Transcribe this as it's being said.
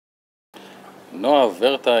Noa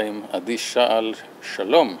Wertheim Adi Sha'al,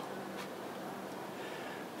 Shalom,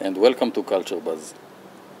 and welcome to CultureBuzz.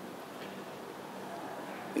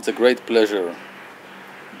 It's a great pleasure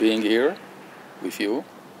being here with you.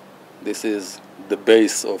 This is the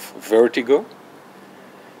base of Vertigo,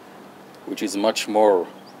 which is much more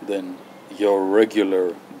than your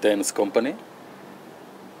regular dance company.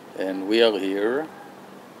 And we are here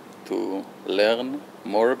to learn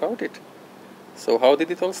more about it. So how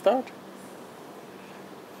did it all start?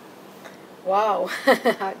 Wow.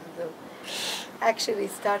 Actually,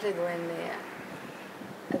 it started when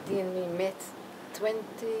Adi and me met 20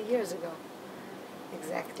 years ago.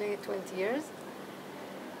 Exactly 20 years.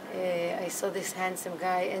 I saw this handsome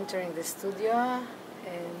guy entering the studio,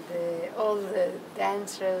 and all the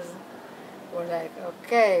dancers were like,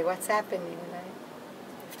 okay, what's happening? And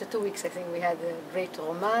after 2 weeks, I think we had a great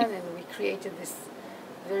roman, and we created this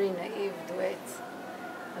very naive duet.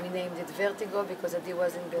 We named it Vertigo because Adi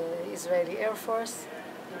was in the Israeli Air Force.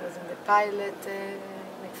 He was in the pilot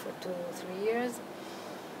like for 2 or 3 years.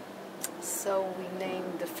 So we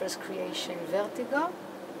named the first creation Vertigo.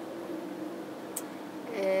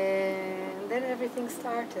 And then everything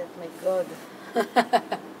started. My God.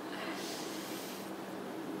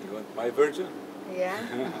 You want my version? Yeah.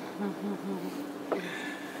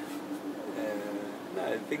 No,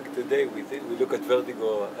 I think today we look at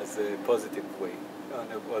Vertigo as a positive way,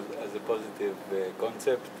 as a positive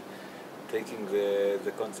concept, taking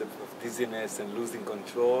the concept of dizziness and losing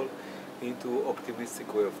control into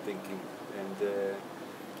optimistic way of thinking, and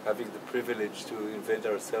having the privilege to invent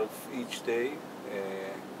ourselves each day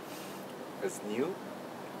as new.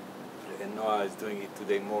 And Noah is doing it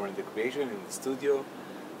today more in the creation, in the studio.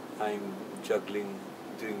 I'm juggling,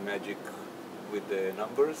 doing magic with the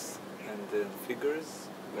numbers and the figures,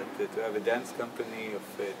 but to have a dance company of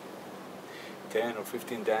 10 or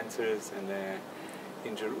 15 dancers and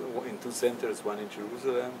in 2 centers, one in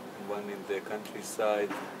Jerusalem and one in the countryside,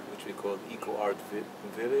 which we call Eco Art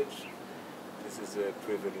Village. This is a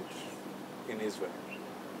privilege in Israel.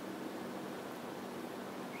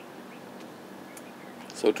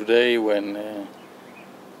 So today when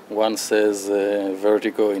one says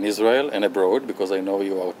Vertigo in Israel and abroad, because I know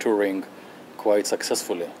you are touring quite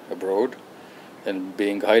successfully abroad and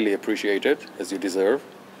being highly appreciated, as you deserve,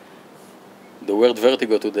 the word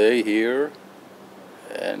Vertigo today here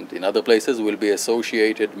and in other places will be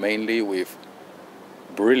associated mainly with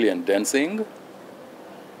brilliant dancing,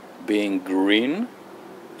 being green,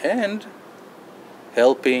 and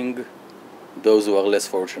helping those who are less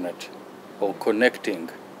fortunate, or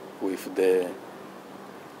connecting with the...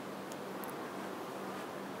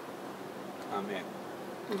 Amen.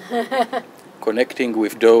 Connecting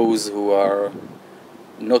with those who are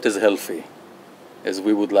not as healthy as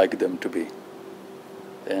we would like them to be.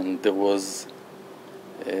 And there was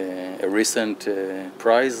a recent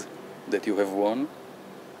prize that you have won,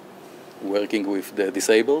 working with the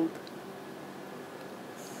disabled.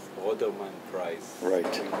 Roderman Prize.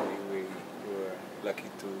 Right. We were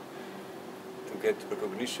lucky to get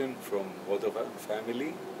recognition from Roderman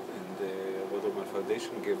family, and the Roderman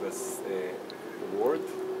Foundation gave us an award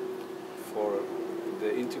for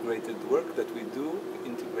the integrated work that we do,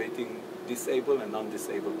 integrating disabled and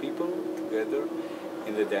non-disabled people together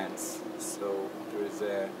in the dance. So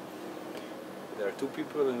there are 2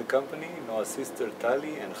 people in the company, Noah's sister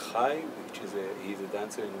Tali and Chai, he's a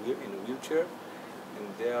dancer in a wheelchair, and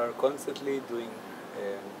they are constantly doing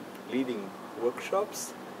leading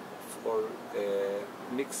workshops for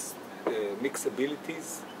mixed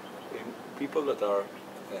abilities, people that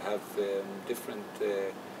have different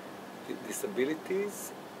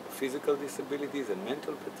disabilities, physical disabilities and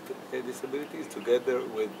mental disabilities, together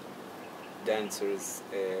with dancers.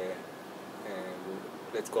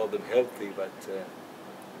 Let's call them healthy, but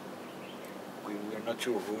we're not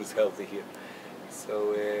sure who's healthy here.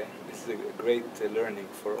 So this is a great learning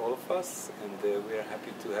for all of us, and we are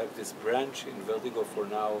happy to have this branch in Vertigo for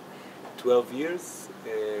now 12 years,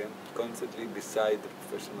 constantly beside the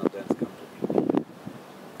professional dance company.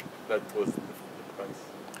 That was the prize.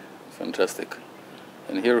 Fantastic.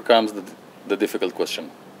 And here comes the difficult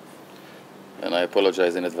question. And I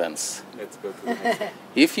apologize in advance. Let's go to the next.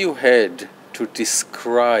 If you had to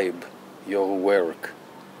describe your work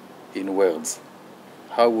in words,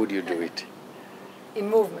 how would you do it? In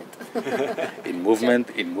movement. In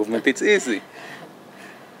movement it's easy.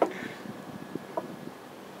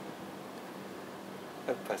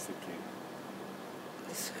 I'll pass it to you.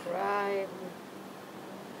 Describe.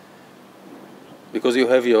 Because you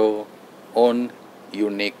have your own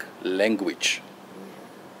unique language.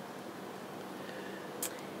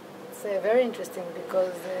 It's very interesting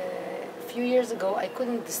because few years ago, I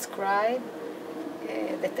couldn't describe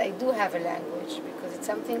that I do have a language, because it's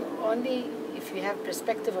something only if you have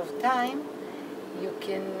perspective of time, you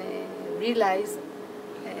can realize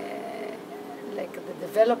like the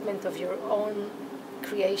development of your own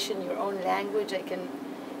creation, your own language. I can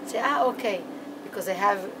say, okay, because I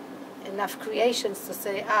have enough creations to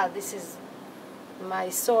say, this is my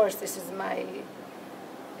source, this is my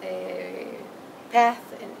path,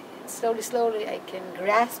 and slowly I can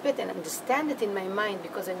grasp it and understand it in my mind,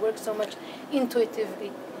 because I work so much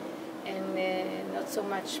intuitively and not so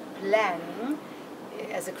much planning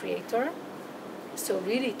as a creator. So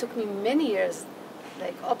really it took me many years,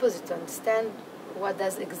 like opposite, to understand what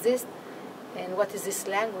does exist and what is this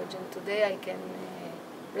language. And today I can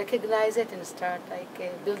recognize it and start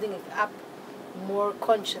like building it up more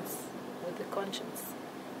conscious, with the conscience.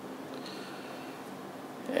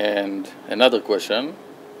 And another question,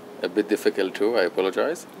 a bit difficult too, I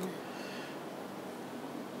apologize.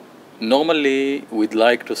 Normally, we'd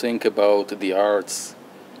like to think about the arts,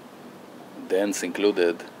 dance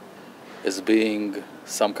included, as being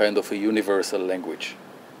some kind of a universal language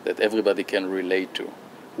that everybody can relate to.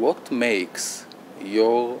 What makes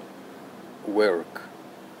your work,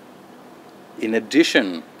 in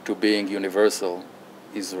addition to being universal,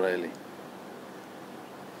 Israeli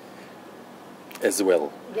as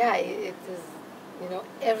well? Yeah, it is,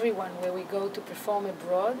 everyone, where we go to perform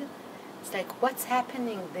abroad, it's like, what's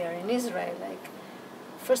happening there in Israel? Like,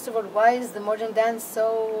 first of all, why is the modern dance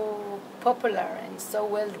so popular and so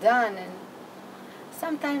well done? And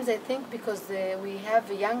sometimes I think because we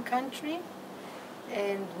have a young country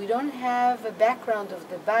and we don't have a background of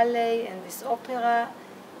the ballet and this opera,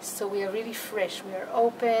 so we are really fresh. We are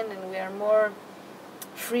open and we are more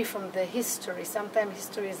free from the history. Sometimes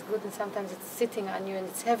history is good and sometimes it's sitting on you and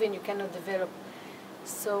it's heavy and you cannot develop.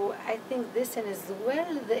 So I think this, and as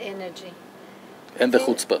well the energy. And the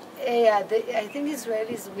chutzpah. Yeah, I think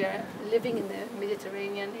Israelis, we are living in the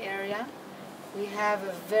Mediterranean area. We have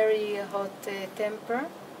a very hot temper.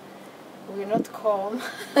 We're not calm,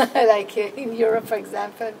 like in Europe, for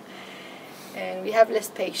example. And we have less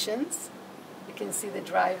patience. You can see the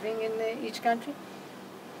driving in each country.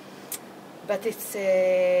 But it's,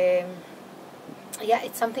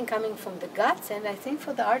 it's something coming from the guts, and I think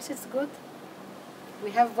for the arts it's good.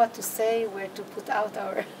 We have what to say, where to put out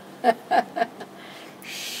our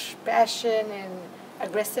passion and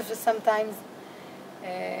aggressive sometimes.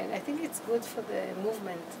 And I think it's good for the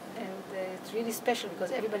movement. And it's really special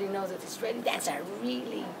because everybody knows that Israeli dancers are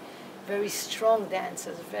really very strong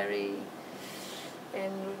dancers,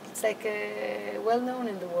 and it's like well known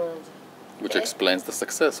in the world. Which explains the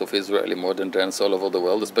success of Israeli modern dance all over the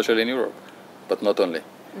world, especially in Europe, but not only.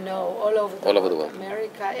 No, all over the world.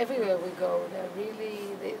 America, everywhere we go. They're really,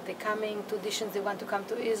 they're coming to auditions, they want to come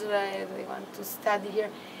to Israel, they want to study here.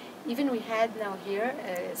 Even we had now here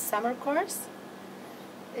a summer course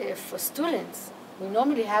for students. We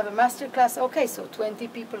normally have a master class, okay, so 20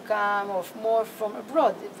 people come or more from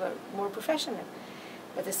abroad, more professional.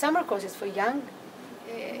 But the summer course is for young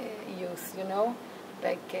youth,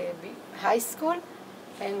 like high school.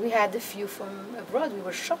 And we had a few from abroad. We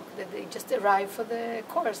were shocked that they just arrived for the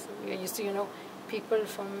course. We are used to, people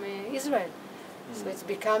from Israel. So it's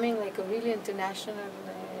becoming like a really international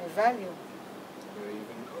value. We're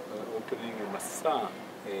even opening a Masa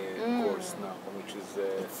course now, which is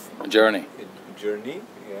a journey. A journey,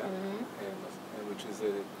 yeah. Which is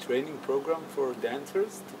a training program for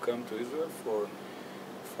dancers to come to Israel for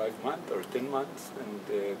 5 months or 10 months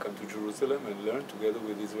and come to Jerusalem and learn together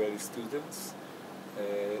with Israeli students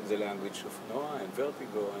the language of Noa and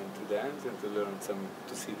Vertigo, and to dance and to learn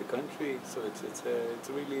to see the country. So it's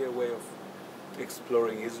really a way of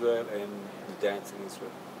exploring Israel and dancing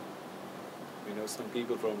Israel. We know some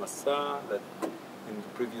people from Masa that in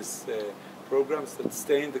the previous programs that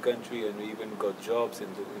stay in the country and even got jobs in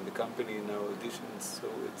the company in our auditions. So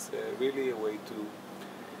it's really a way to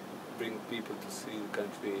bring people to see the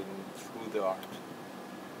country through the art.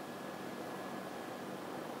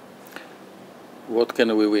 What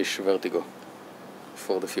can we wish Vertigo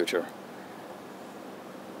for the future?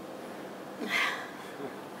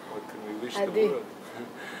 What can we wish Adi. the world?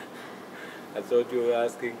 I thought you were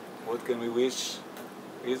asking, what can we wish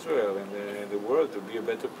Israel and the world to be a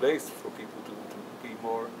better place for people to be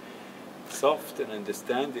more soft and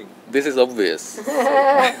understanding. This is obvious. So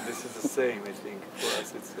this is the same, I think. For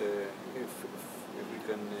us, it's if we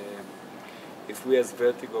can, if we as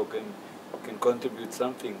Vertigo can contribute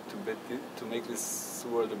something to make this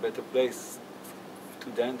world a better place to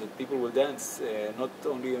dance, that people will dance not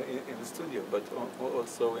only in the studio but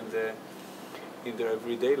also in their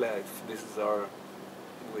everyday life. This is our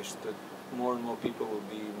wish that more and more people will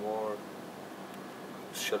be more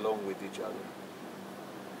shalom with each other.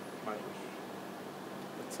 My wish.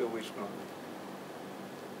 What's your wish, Noa?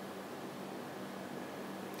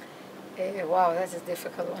 Wow, that's a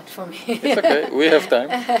difficult one for me. It's okay, we have time.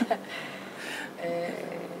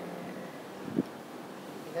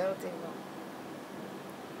 Vertigo.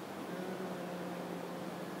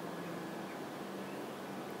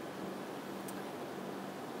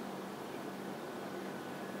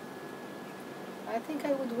 I think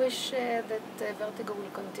I would wish that Vertigo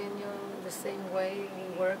will continue the same way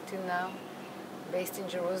we work till now, based in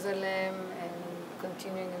Jerusalem and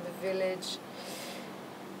continuing in the village,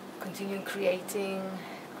 continuing creating,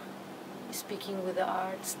 speaking with the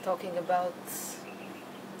arts, talking about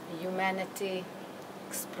humanity,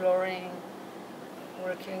 exploring,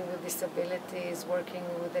 working with disabilities, working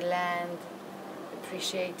with the land,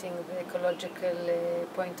 appreciating the ecological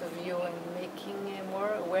point of view and making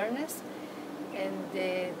more awareness and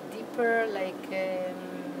deeper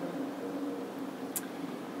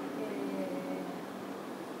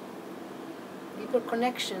deeper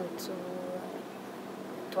connection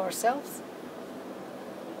to ourselves.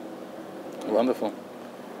 Wonderful.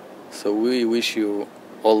 So we wish you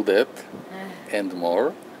all that and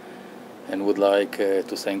more, and would like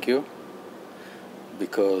to thank you,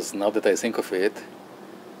 because now that I think of it,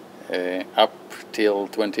 up till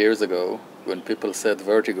 20 years ago, when people said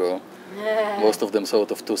Vertigo, most of them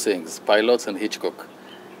thought of two things, pilots and Hitchcock.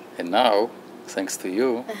 And now, thanks to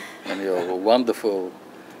you and your wonderful,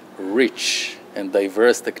 rich and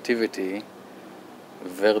diverse activity,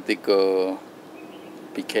 Vertigo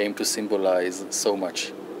became to symbolize so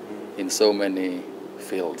much in so many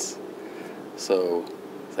fields. So,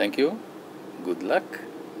 thank you, good luck,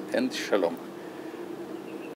 and shalom.